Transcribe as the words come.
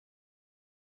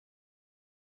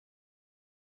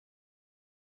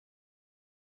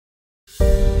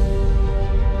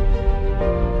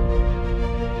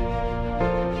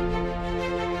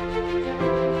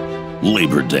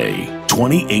Labor Day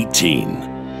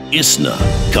 2018. ISNA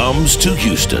comes to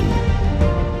Houston.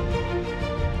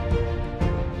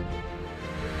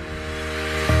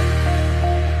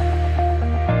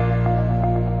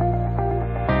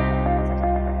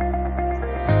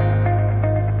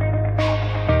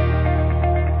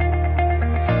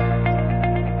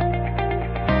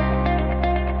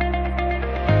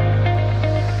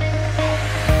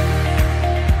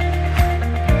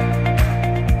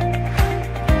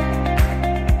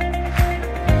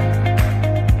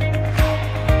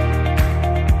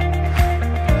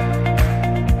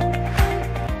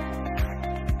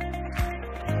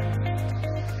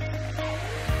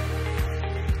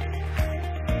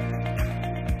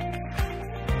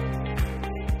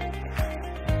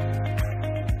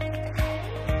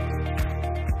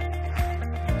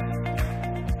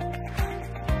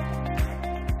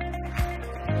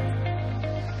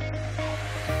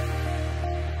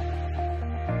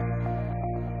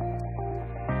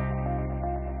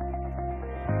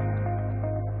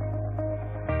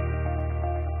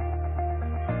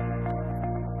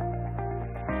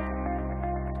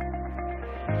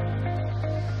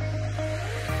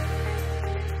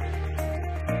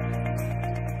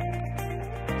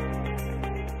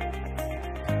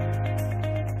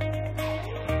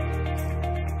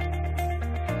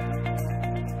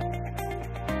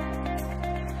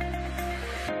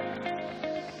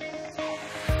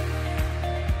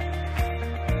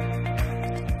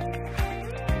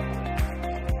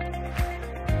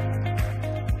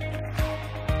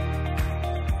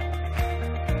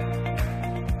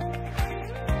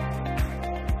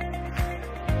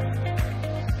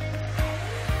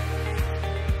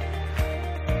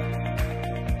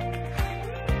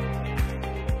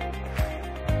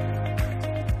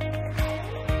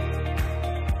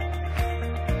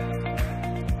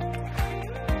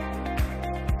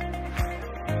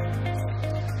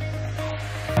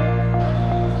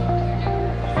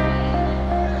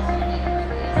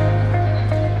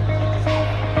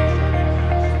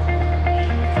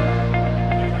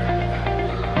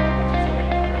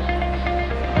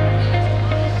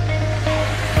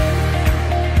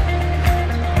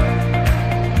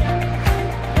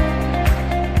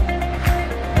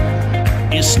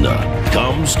 ISNA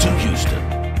comes to Houston.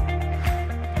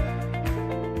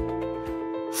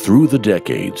 Through the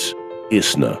decades,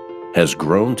 ISNA has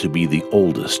grown to be the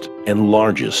oldest and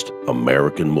largest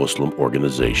American Muslim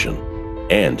organization,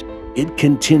 and it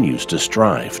continues to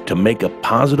strive to make a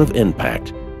positive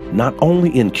impact not only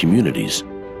in communities,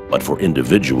 but for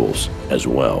individuals as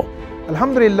well.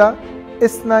 Alhamdulillah,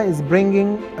 ISNA is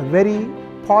bringing a very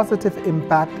positive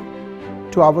impact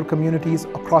to our communities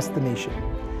across the nation.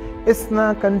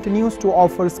 ISNA continues to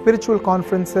offer spiritual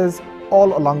conferences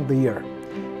all along the year.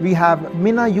 We have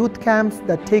Mina youth camps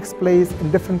that takes place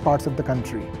in different parts of the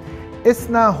country.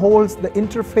 ISNA holds the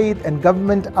interfaith and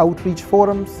government outreach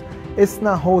forums.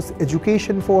 ISNA hosts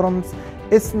education forums.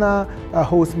 ISNA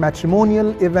hosts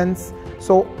matrimonial events.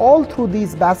 So all through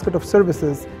these basket of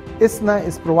services, ISNA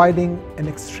is providing an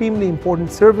extremely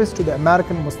important service to the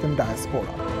American Muslim diaspora.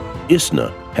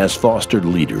 ISNA has fostered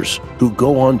leaders who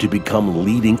go on to become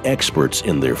leading experts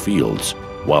in their fields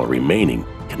while remaining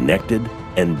connected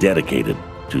and dedicated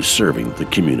to serving the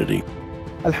community.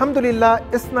 Alhamdulillah,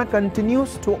 ISNA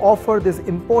continues to offer this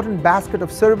important basket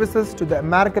of services to the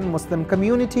American Muslim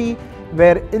community,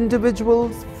 where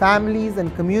individuals, families,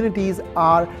 and communities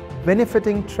are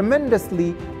benefiting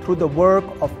tremendously through the work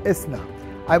of ISNA.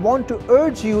 I want to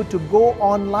urge you to go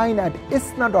online at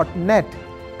isna.net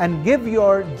and give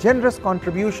your generous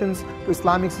contributions to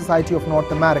Islamic Society of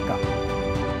North America.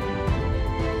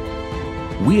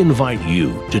 We invite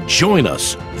you to join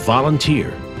us,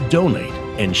 volunteer, donate,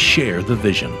 and share the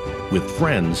vision with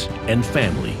friends and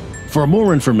family. For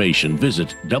more information,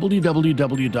 visit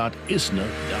www.isna.net.